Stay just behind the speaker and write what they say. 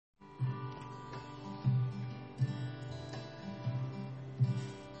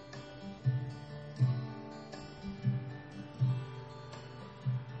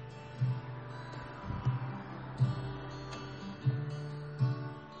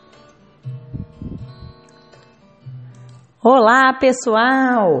Olá,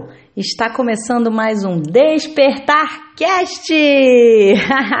 pessoal! Está começando mais um Despertar Cast!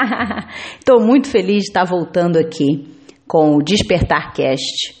 Estou muito feliz de estar voltando aqui com o Despertar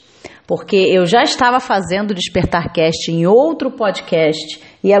Cast, porque eu já estava fazendo o Despertar Cast em outro podcast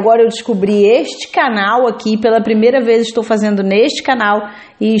e agora eu descobri este canal aqui, pela primeira vez estou fazendo neste canal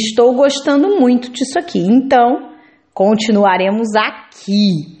e estou gostando muito disso aqui. Então, continuaremos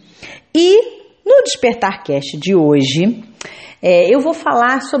aqui. E no Despertar Cast de hoje, eu vou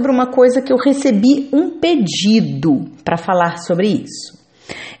falar sobre uma coisa que eu recebi um pedido para falar sobre isso.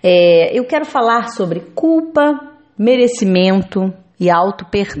 Eu quero falar sobre culpa, merecimento e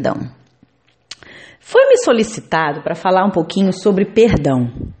autoperdão. Foi-me solicitado para falar um pouquinho sobre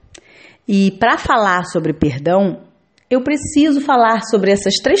perdão. E para falar sobre perdão, eu preciso falar sobre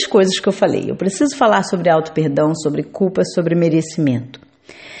essas três coisas que eu falei. Eu preciso falar sobre autoperdão, sobre culpa, sobre merecimento.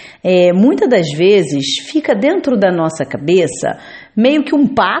 Muitas das vezes fica dentro da nossa cabeça meio que um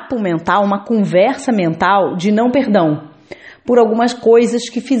papo mental, uma conversa mental de não perdão por algumas coisas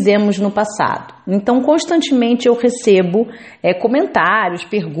que fizemos no passado. Então, constantemente eu recebo comentários,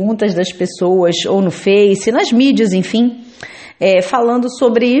 perguntas das pessoas ou no Face, nas mídias, enfim, falando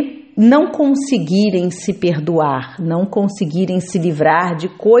sobre não conseguirem se perdoar, não conseguirem se livrar de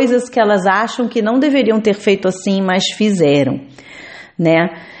coisas que elas acham que não deveriam ter feito assim, mas fizeram, né?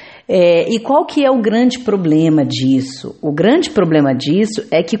 E qual que é o grande problema disso? O grande problema disso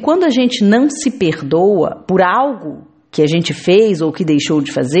é que quando a gente não se perdoa por algo que a gente fez ou que deixou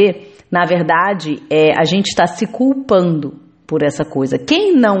de fazer, na verdade, a gente está se culpando por essa coisa.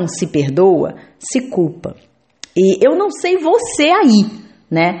 Quem não se perdoa, se culpa. E eu não sei você aí,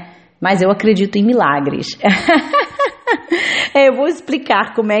 né? Mas eu acredito em milagres. Eu vou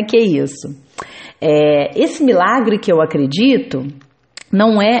explicar como é que é isso. Esse milagre que eu acredito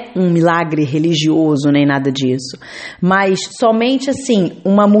não é um milagre religioso nem nada disso, mas somente assim,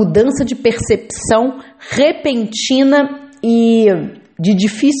 uma mudança de percepção repentina e de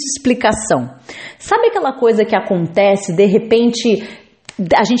difícil explicação. Sabe aquela coisa que acontece, de repente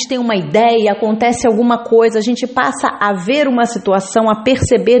a gente tem uma ideia, acontece alguma coisa, a gente passa a ver uma situação, a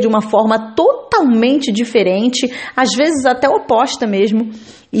perceber de uma forma totalmente diferente, às vezes até oposta mesmo,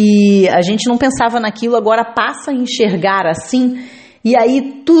 e a gente não pensava naquilo, agora passa a enxergar assim. E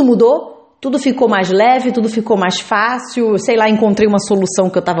aí tudo mudou, tudo ficou mais leve, tudo ficou mais fácil, sei lá, encontrei uma solução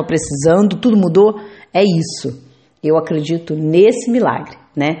que eu estava precisando, tudo mudou. É isso. Eu acredito nesse milagre,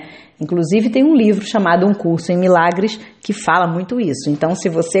 né? Inclusive tem um livro chamado Um Curso em Milagres que fala muito isso. Então, se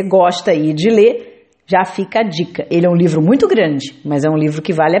você gosta aí de ler, já fica a dica. Ele é um livro muito grande, mas é um livro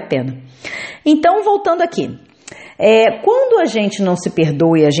que vale a pena. Então, voltando aqui. Quando a gente não se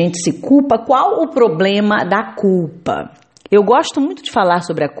perdoa e a gente se culpa, qual o problema da culpa? Eu gosto muito de falar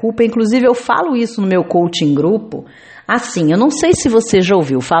sobre a culpa, inclusive eu falo isso no meu coaching grupo. Assim, eu não sei se você já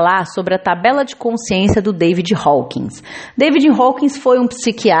ouviu falar sobre a tabela de consciência do David Hawkins. David Hawkins foi um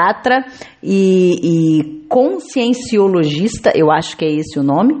psiquiatra e conscienciologista, eu acho que é esse o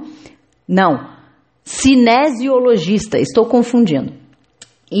nome. Não, cinesiologista, estou confundindo.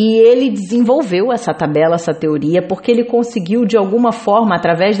 E ele desenvolveu essa tabela, essa teoria, porque ele conseguiu, de alguma forma,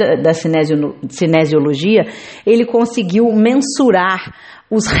 através da cinesiologia, ele conseguiu mensurar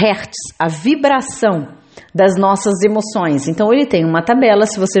os hertz, a vibração das nossas emoções. Então, ele tem uma tabela,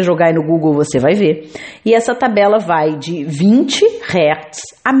 se você jogar aí no Google, você vai ver. E essa tabela vai de 20 hertz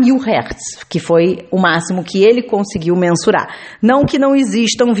a 1000 hertz, que foi o máximo que ele conseguiu mensurar. Não que não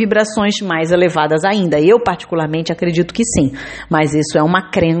existam vibrações mais elevadas ainda. Eu, particularmente, acredito que sim. Mas isso é uma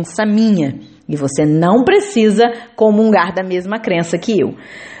crença minha. E você não precisa comungar da mesma crença que eu.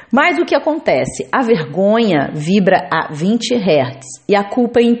 Mas o que acontece? A vergonha vibra a 20 hertz e a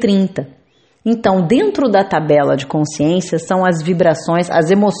culpa em 30. Então, dentro da tabela de consciência, são as vibrações, as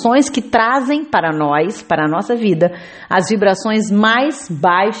emoções que trazem para nós, para a nossa vida, as vibrações mais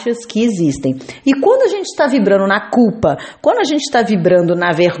baixas que existem. E quando a gente está vibrando na culpa, quando a gente está vibrando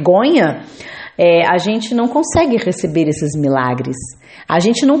na vergonha, a gente não consegue receber esses milagres. A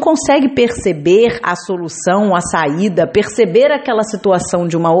gente não consegue perceber a solução, a saída, perceber aquela situação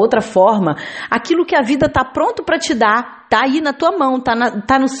de uma outra forma. Aquilo que a vida está pronto para te dar, está aí na tua mão,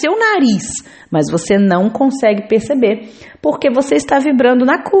 está no seu nariz, mas você não consegue perceber, porque você está vibrando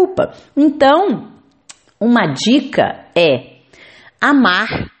na culpa. Então, uma dica é amar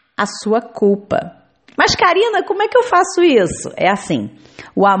a sua culpa. Mas, Karina, como é que eu faço isso? É assim,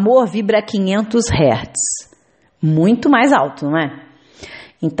 o amor vibra a 500 Hz, muito mais alto, não é?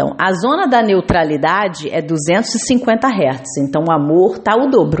 Então, a zona da neutralidade é 250 Hz, então o amor está o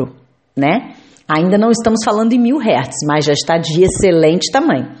dobro, né? Ainda não estamos falando em 1000 Hz, mas já está de excelente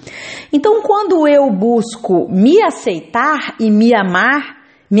tamanho. Então, quando eu busco me aceitar e me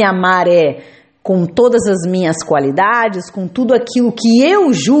amar é com todas as minhas qualidades, com tudo aquilo que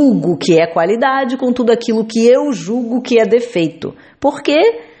eu julgo que é qualidade, com tudo aquilo que eu julgo que é defeito. Porque,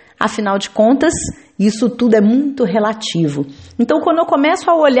 afinal de contas, isso tudo é muito relativo. Então, quando eu começo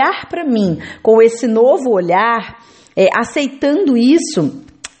a olhar para mim com esse novo olhar, aceitando isso,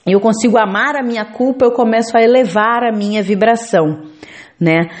 eu consigo amar a minha culpa, eu começo a elevar a minha vibração,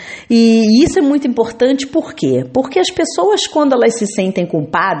 né? E isso é muito importante, por quê? Porque as pessoas, quando elas se sentem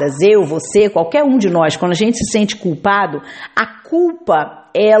culpadas, eu, você, qualquer um de nós, quando a gente se sente culpado, a culpa,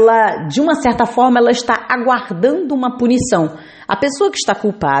 ela, de uma certa forma, ela está aguardando uma punição. A pessoa que está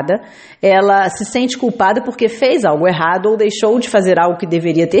culpada, ela se sente culpada porque fez algo errado ou deixou de fazer algo que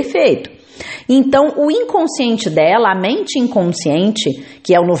deveria ter feito. Então, o inconsciente dela, a mente inconsciente,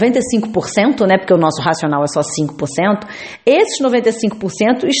 que é o 95%, né, porque o nosso racional é só 5%, esses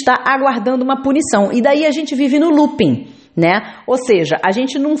 95% está aguardando uma punição. E daí a gente vive no looping, né? Ou seja, a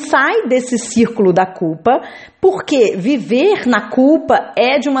gente não sai desse círculo da culpa, porque viver na culpa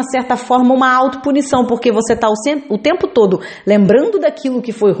é, de uma certa forma, uma autopunição, porque você está o tempo todo lembrando daquilo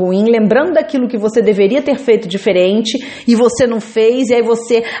que foi ruim, lembrando daquilo que você deveria ter feito diferente e você não fez, e aí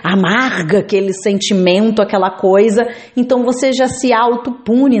você amarga aquele sentimento, aquela coisa, então você já se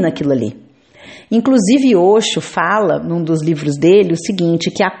autopune naquilo ali. Inclusive, Osho fala, num dos livros dele, o seguinte,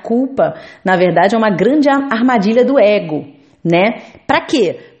 que a culpa, na verdade, é uma grande armadilha do ego, né? Para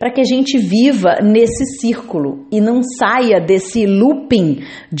quê? Para que a gente viva nesse círculo e não saia desse looping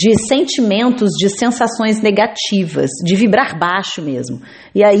de sentimentos, de sensações negativas, de vibrar baixo mesmo.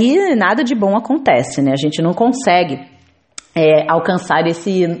 E aí, nada de bom acontece, né? A gente não consegue alcançar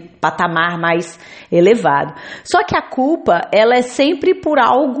esse patamar mais elevado. Só que a culpa, ela é sempre por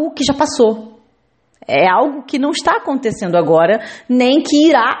algo que já passou. É algo que não está acontecendo agora, nem que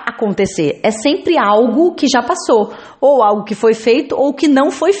irá acontecer. É sempre algo que já passou, ou algo que foi feito, ou que não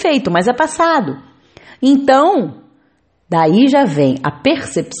foi feito, mas é passado. Então, daí já vem a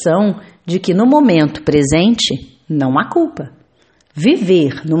percepção de que no momento presente não há culpa.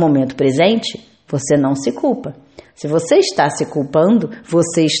 Viver no momento presente, você não se culpa. Se você está se culpando,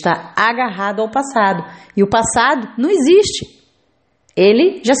 você está agarrado ao passado. E o passado não existe.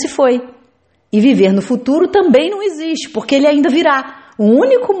 Ele já se foi. E viver no futuro também não existe, porque ele ainda virá. O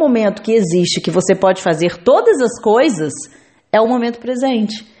único momento que existe que você pode fazer todas as coisas é o momento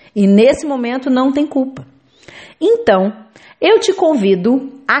presente. E nesse momento não tem culpa. Então, eu te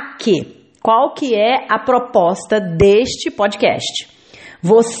convido a quê? Qual que é a proposta deste podcast?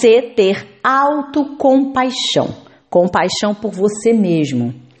 Você ter autocompaixão. Compaixão por você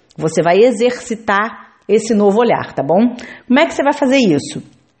mesmo. Você vai exercitar esse novo olhar, tá bom? Como é que você vai fazer isso?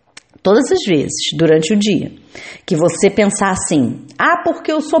 Todas as vezes, durante o dia, que você pensar assim,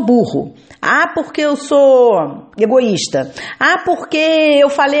 porque eu sou burro, porque eu sou egoísta, porque eu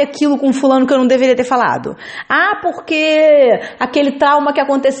falei aquilo com fulano que eu não deveria ter falado, porque aquele trauma que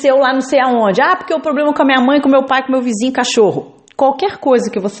aconteceu lá não sei aonde, porque o problema com a minha mãe, com meu pai, com meu vizinho, cachorro. Qualquer coisa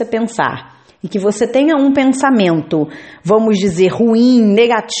que você pensar e que você tenha um pensamento, vamos dizer, ruim,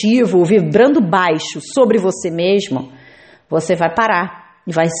 negativo, vibrando baixo sobre você mesmo, você vai parar.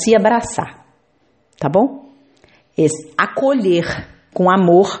 E vai se abraçar, tá bom? Acolher com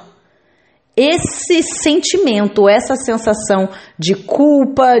amor esse sentimento, essa sensação de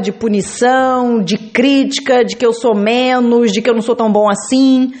culpa, de punição, de crítica, de que eu sou menos, de que eu não sou tão bom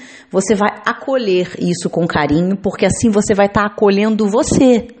assim. Você vai acolher isso com carinho, porque assim você vai estar acolhendo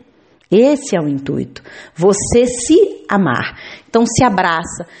você. Esse é o intuito, você se amar. Então se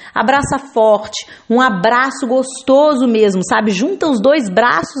abraça, abraça forte, um abraço gostoso mesmo, sabe? Junta os dois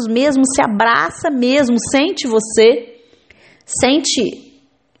braços mesmo, se abraça mesmo, sente você, sente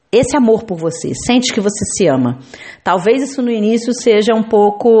esse amor por você, sente que você se ama. Talvez isso no início seja um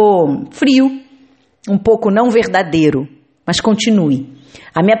pouco frio, um pouco não verdadeiro, mas continue.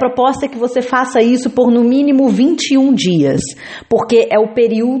 A minha proposta é que você faça isso por no mínimo 21 dias, porque é o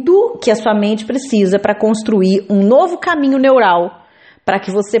período que a sua mente precisa para construir um novo caminho neural, para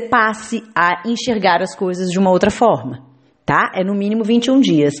que você passe a enxergar as coisas de uma outra forma, tá? É no mínimo 21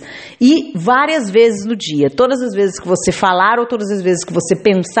 dias. E várias vezes no dia, todas as vezes que você falar, ou todas as vezes que você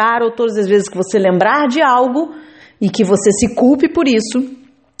pensar, ou todas as vezes que você lembrar de algo e que você se culpe por isso,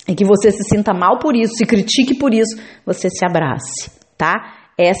 e que você se sinta mal por isso, se critique por isso, você se abrace. Tá?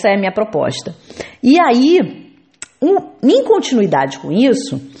 Essa é a minha proposta. E aí, em continuidade com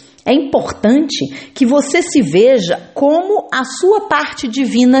isso, é importante que você se veja como a sua parte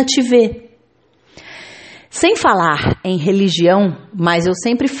divina te vê. Sem falar em religião, mas eu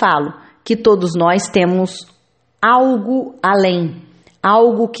sempre falo que todos nós temos algo além,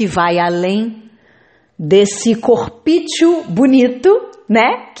 algo que vai além desse corpício bonito,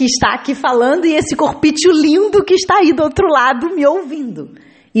 né, que está aqui falando, e esse corpício lindo que está aí do outro lado me ouvindo.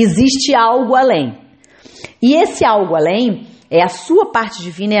 Existe algo além. E esse algo além é a sua parte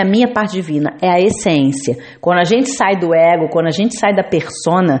divina, é a minha parte divina, é a essência. Quando a gente sai do ego, quando a gente sai da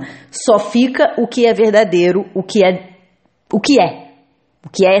persona, só fica o que é verdadeiro, o que é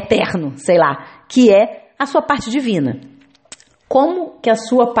eterno, sei lá, que é a sua parte divina. Como que a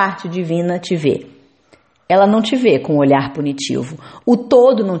sua parte divina te vê? Ela não te vê com um olhar punitivo. O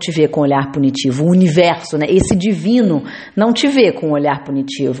todo não te vê com um olhar punitivo. O universo, né? Esse divino não te vê com um olhar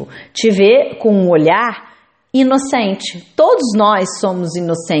punitivo. Te vê com um olhar inocente. Todos nós somos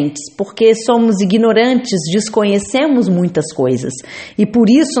inocentes, porque somos ignorantes, desconhecemos muitas coisas. E por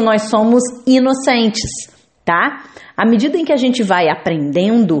isso nós somos inocentes, tá? À medida em que a gente vai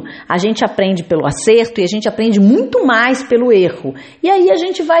aprendendo, a gente aprende pelo acerto e a gente aprende muito mais pelo erro. E aí a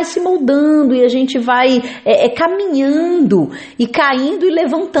gente vai se moldando e a gente vai caminhando e caindo e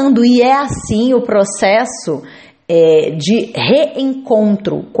levantando. E é assim o processo de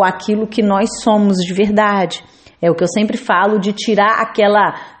reencontro com aquilo que nós somos de verdade. É o que eu sempre falo, de tirar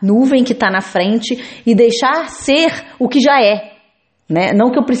aquela nuvem que está na frente e deixar ser o que já é. Né?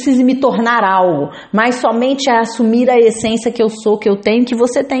 Não que eu precise me tornar algo, mas somente a assumir a essência que eu sou, que eu tenho, que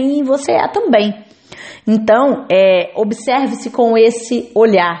você tem e você é também. Então, observe-se com esse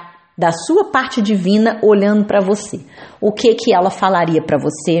olhar da sua parte divina olhando para você. O que ela falaria para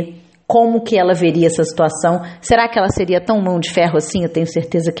você? Como que ela veria essa situação? Será que ela seria tão mão de ferro assim? Eu tenho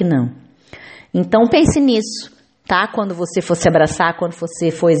certeza que não. Então, pense nisso, tá? Quando você for se abraçar, quando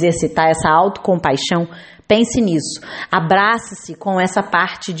você for exercitar essa autocompaixão, pense nisso. Abrace-se com essa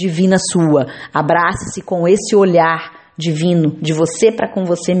parte divina sua. Abrace-se com esse olhar divino de você para com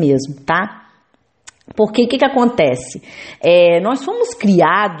você mesmo, tá? Porque o que acontece? Nós fomos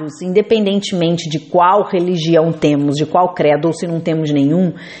criados, independentemente de qual religião temos, de qual credo, ou se não temos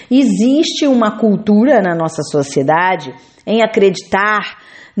nenhum, existe uma cultura na nossa sociedade em acreditar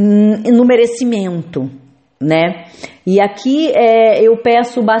no merecimento, né? E aqui eu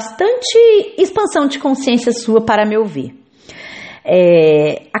peço bastante expansão de consciência sua para me ouvir.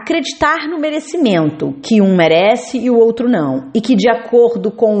 Acreditar no merecimento, que um merece e o outro não, e que de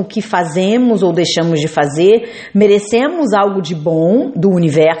acordo com o que fazemos ou deixamos de fazer, merecemos algo de bom do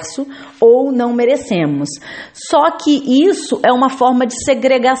universo ou não merecemos. Só que isso é uma forma de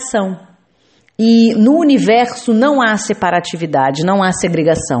segregação. E no universo não há separatividade, não há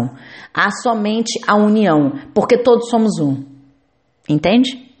segregação. Há somente a união, porque todos somos um.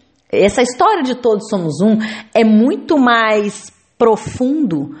 Entende? Essa história de todos somos um é muito mais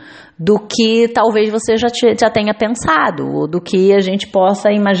profundo do que talvez você já tenha pensado, ou do que a gente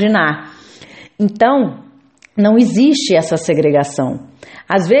possa imaginar. Então, não existe essa segregação.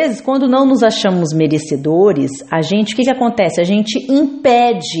 Às vezes, quando não nos achamos merecedores, o que acontece? A gente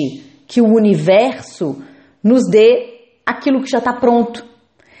impede que o universo nos dê aquilo que já está pronto.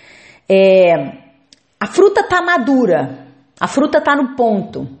 A fruta está madura, a fruta está no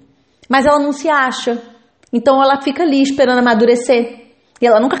ponto, mas ela não se acha. Então ela fica ali esperando amadurecer. E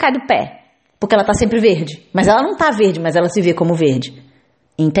ela nunca cai do pé, porque ela está sempre verde. Mas ela não está verde, mas ela se vê como verde.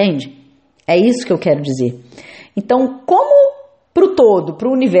 Entende? É isso que eu quero dizer. Então, como para o todo, para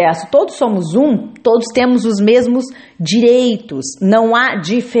o universo, todos somos um, todos temos os mesmos direitos. Não há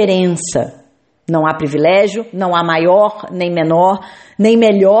diferença. Não há privilégio, não há maior, nem menor, nem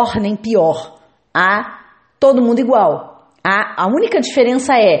melhor, nem pior. Há todo mundo igual. A única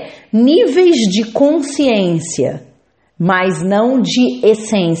diferença é níveis de consciência, mas não de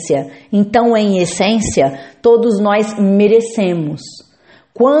essência. Então, em essência, todos nós merecemos.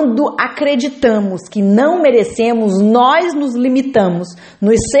 Quando acreditamos que não merecemos, nós nos limitamos,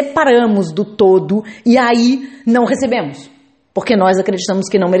 nos separamos do todo e aí não recebemos. Porque nós acreditamos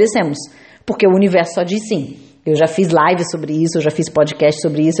que não merecemos. Porque o universo só diz sim. Eu já fiz live sobre isso, eu já fiz podcast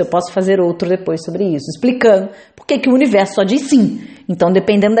sobre isso, eu posso fazer outro depois sobre isso, explicando por que o universo só diz sim. Então,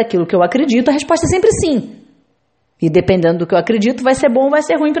 dependendo daquilo que eu acredito, a resposta é sempre sim. E dependendo do que eu acredito, vai ser bom ou vai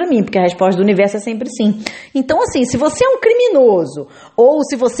ser ruim para mim, porque a resposta do universo é sempre sim. Então, assim, se você é um criminoso ou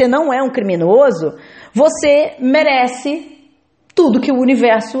se você não é um criminoso, você merece tudo que o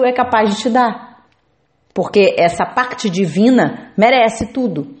universo é capaz de te dar. Porque essa parte divina merece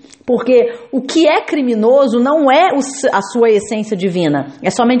tudo. Porque o que é criminoso não é a sua essência divina, é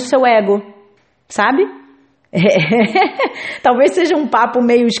somente o seu ego, sabe? Talvez seja um papo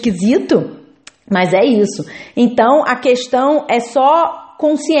meio esquisito, mas é isso. Então, a questão é só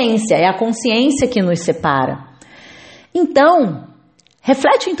consciência, é a consciência que nos separa. Então,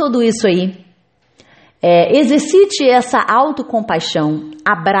 reflete em tudo isso aí. Exercite essa autocompaixão.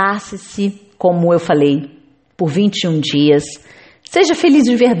 Abrace-se, como eu falei, por 21 dias. Seja feliz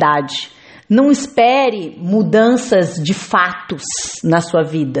de verdade. Não espere mudanças de fatos na sua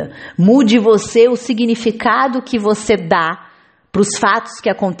vida. Mude você o significado que você dá para os fatos que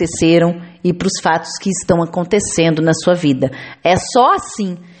aconteceram e para os fatos que estão acontecendo na sua vida. É só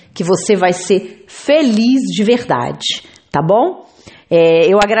assim que você vai ser feliz de verdade, tá bom?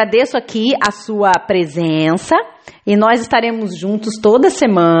 Eu agradeço aqui a sua presença e nós estaremos juntos toda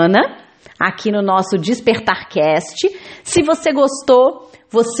semana aqui no nosso Despertarcast. Se você gostou,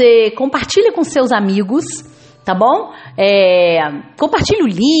 você compartilha com seus amigos, tá bom? Compartilha o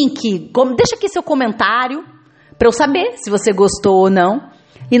link, deixa aqui seu comentário para eu saber se você gostou ou não.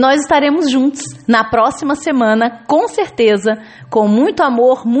 E nós estaremos juntos na próxima semana, com certeza, com muito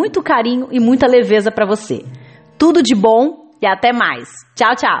amor, muito carinho e muita leveza para você. Tudo de bom e até mais.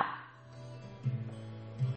 Tchau, tchau!